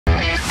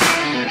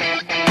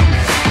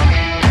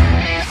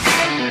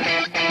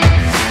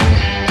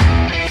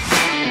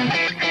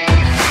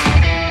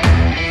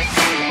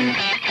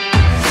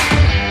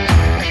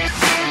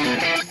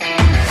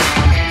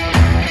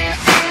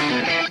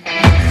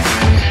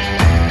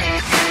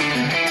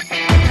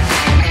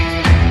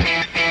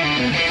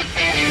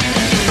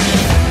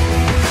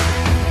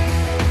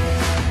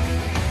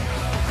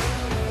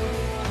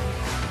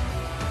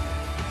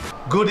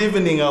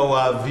evening,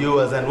 our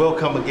viewers, and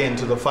welcome again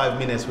to the 5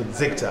 Minutes with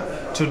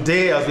ZICTA.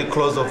 Today, as we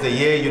close off the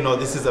year, you know,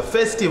 this is a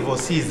festival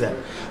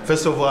season.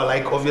 First of all, I'd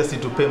like obviously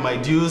to pay my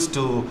dues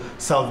to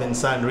Southern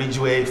Sun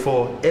Ridgeway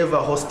for ever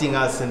hosting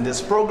us in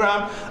this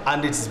program,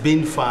 and it's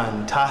been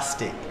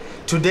fantastic.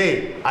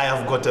 Today, I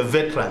have got a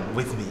veteran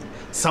with me,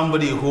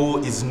 somebody who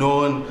is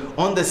known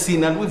on the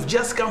scene, and we've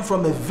just come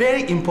from a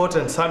very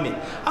important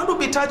summit, and we'll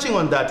be touching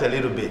on that a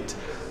little bit.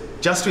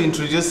 Just to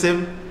introduce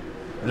him,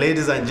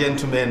 ladies and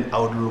gentlemen, I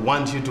would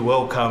want you to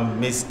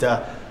welcome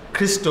Mr.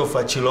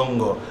 Christopher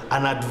Chilongo,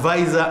 an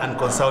advisor and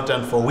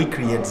consultant for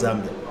WECREATE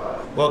Zambia.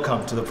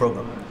 Welcome to the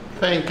program.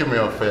 Thank you,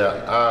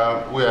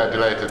 Miofair. We are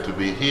delighted to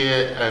be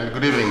here, and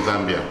good evening,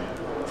 Zambia.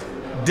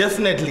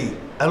 Definitely.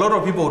 A lot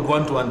of people would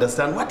want to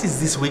understand, what is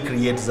this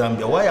WECREATE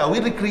Zambia? Why are we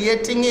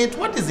recreating it?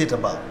 What is it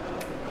about?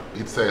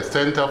 It's a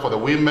center for the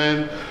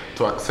women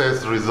to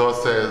access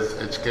resources,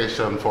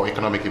 education for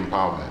economic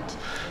empowerment.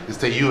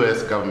 It's a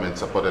US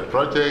government-supported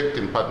project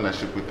in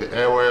partnership with the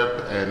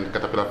AWEB and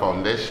Caterpillar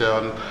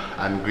Foundation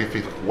and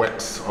Griffith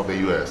Works of the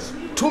US.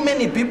 Too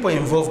many people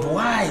involved.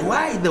 Why?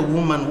 Why the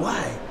woman?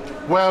 Why?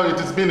 Well, it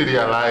has been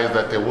realized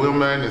that a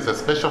woman is a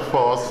special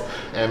force,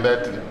 and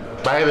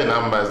that by the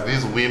numbers,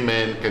 these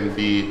women can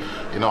be,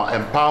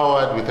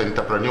 empowered with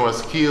entrepreneurial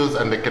skills,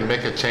 and they can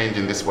make a change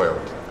in this world.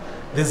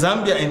 The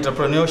Zambia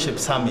Entrepreneurship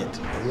Summit,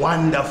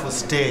 wonderful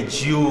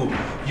stage. You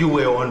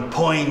were on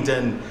point,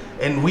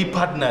 and we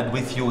partnered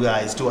with you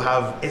guys to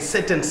have a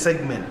certain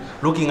segment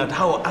looking at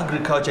how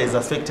agriculture is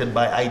affected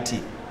by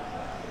IT.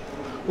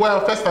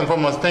 Well, first and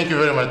foremost, thank you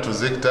very much to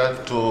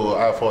ZICTA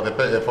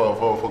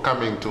for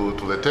coming to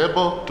the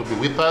table, to be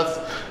with us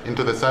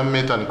into the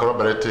summit and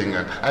collaborating,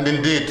 and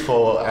indeed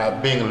for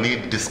being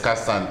lead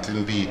discussant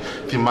in the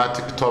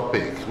thematic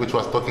topic, which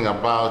was talking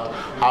about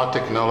how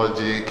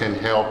technology can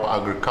help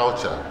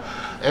agriculture.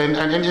 And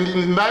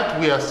in that,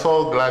 we are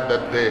so glad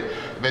that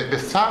the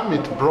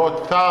summit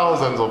brought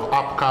thousands of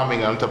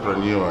upcoming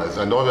entrepreneurs,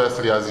 and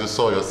obviously, as you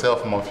saw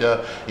yourself,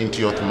 Mofia, into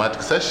your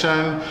thematic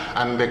session,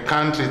 and the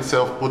country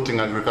itself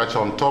putting agriculture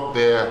on top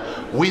there.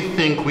 We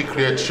think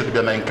WECREATE should be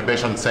an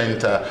incubation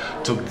center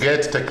to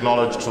get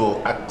technology to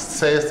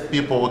access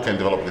people who can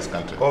develop this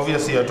country.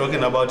 Obviously, you're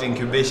talking about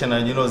incubation,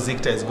 and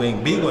ZICTA is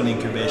going big on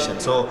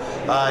incubation. So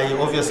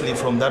obviously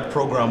from that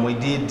program, we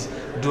did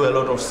do a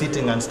lot of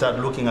sitting and start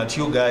looking at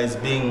you guys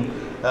being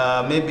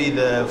maybe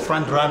the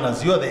front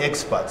runners. You are the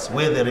experts,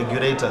 we're the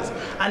regulators,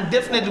 and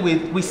definitely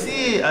we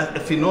see a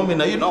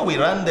phenomena. We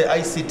run the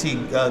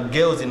ICT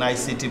Girls in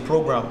ICT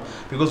program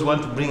because we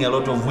want to bring a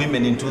lot of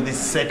women into this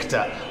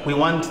sector. We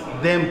want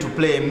them to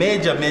play a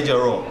major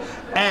role,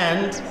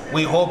 and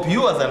we hope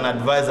you as an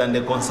advisor and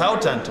a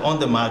consultant on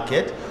the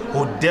market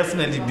would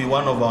definitely be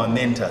one of our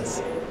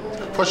mentors.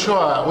 For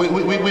sure,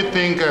 we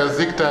think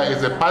ZICTA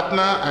is a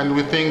partner, and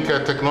we think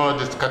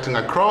technology is cutting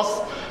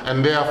across,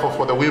 and therefore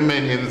for the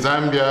women in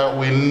Zambia,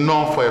 we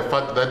know for a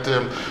fact that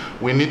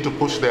we need to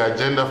push the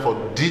agenda for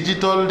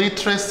digital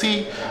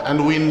literacy,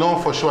 and we know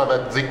for sure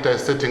that ZICTA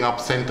is setting up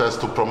centers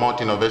to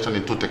promote innovation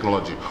into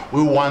technology.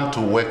 We want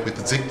to work with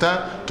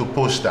ZICTA to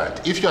push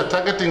that. If you are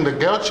targeting the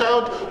girl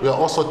child, we are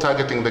also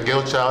targeting the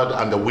girl child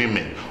and the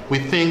women. We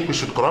think we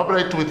should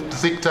collaborate with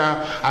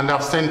ZICTA and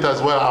have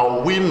centers where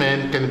our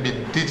women can be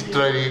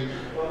digitally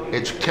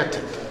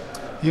educated.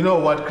 You know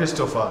what,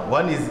 Christopher?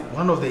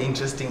 One of the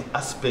interesting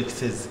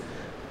aspects is,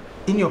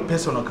 in your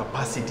personal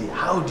capacity,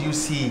 how do you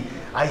see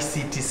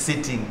ICT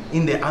sitting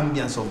in the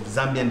ambience of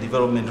Zambian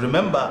development?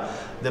 Remember,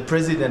 the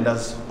president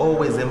has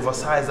always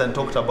emphasized and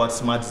talked about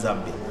smart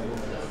Zambia.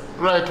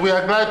 Right, we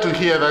are glad to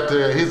hear that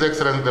His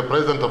Excellency the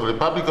President of the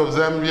Republic of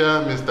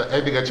Zambia, Mr.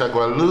 Edgar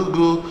Chagwa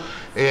Lugu,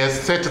 has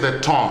set the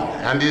tone,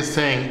 and is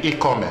saying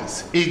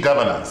e-commerce,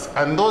 e-governance,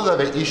 and those are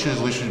the issues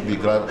we should be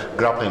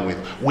grappling with.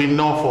 We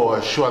know for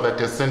sure that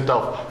the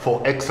Center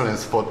for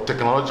Excellence for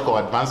Technological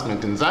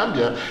Advancement in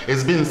Zambia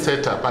is being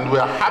set up, and we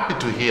are happy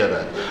to hear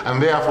that,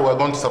 and therefore we're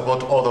going to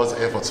support all those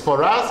efforts.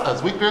 For us,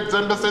 as WECREATE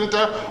Zambia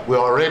Center, we're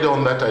already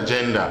on that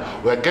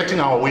agenda. We're getting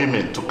our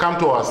women to come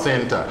to our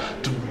center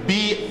to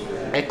be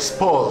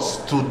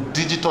exposed to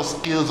digital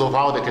skills of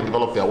how they can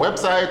develop their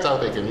websites, how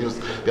they can use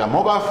their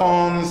mobile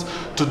phones,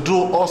 to do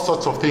all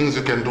sorts of things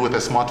you can do with a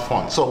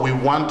smartphone. So we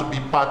want to be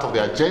part of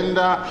the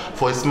agenda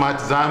for a smart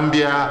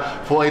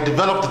Zambia, for a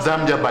developed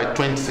Zambia by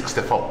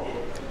 2064.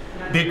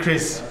 Big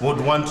Chris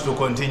would want to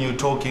continue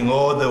talking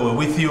all the way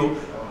with you.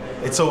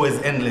 It's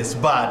always endless,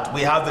 but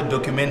we have a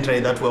documentary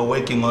that we're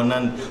working on,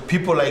 and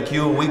people like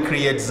you,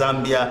 WECREATE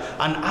Zambia,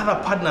 and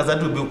other partners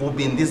that will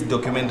be in this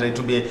documentary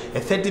to be a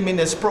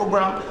 30-minute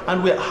program,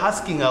 and we're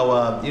asking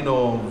our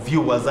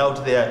viewers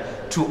out there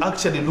to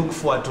actually look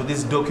forward to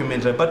this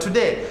documentary. But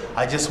today,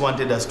 I just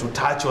wanted us to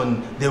touch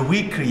on the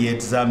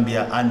WECREATE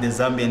Zambia and the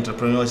Zambia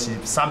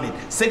Entrepreneurship Summit.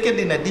 Second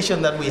in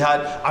edition that we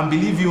had, and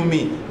believe you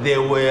me,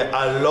 there were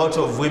a lot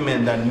of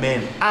women and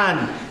men.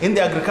 And in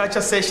the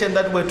agriculture session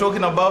that we're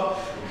talking about,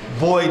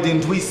 boy,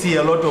 didn't we see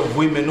a lot of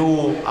women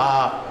who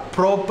are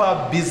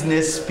proper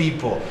business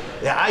people.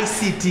 The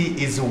ICT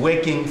is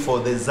working for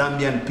the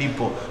Zambian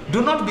people.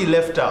 Do not be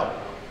left out.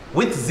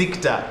 With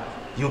ZICTA,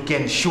 you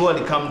can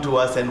surely come to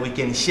us and we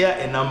can share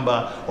a number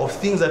of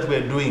things that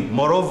we're doing.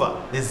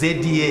 Moreover, the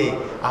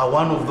ZDA are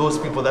one of those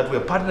people that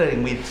we're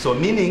partnering with, so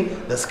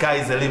meaning the sky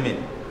is the limit.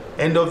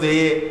 End of the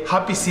year,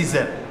 happy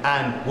season,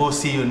 and we'll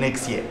see you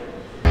next year.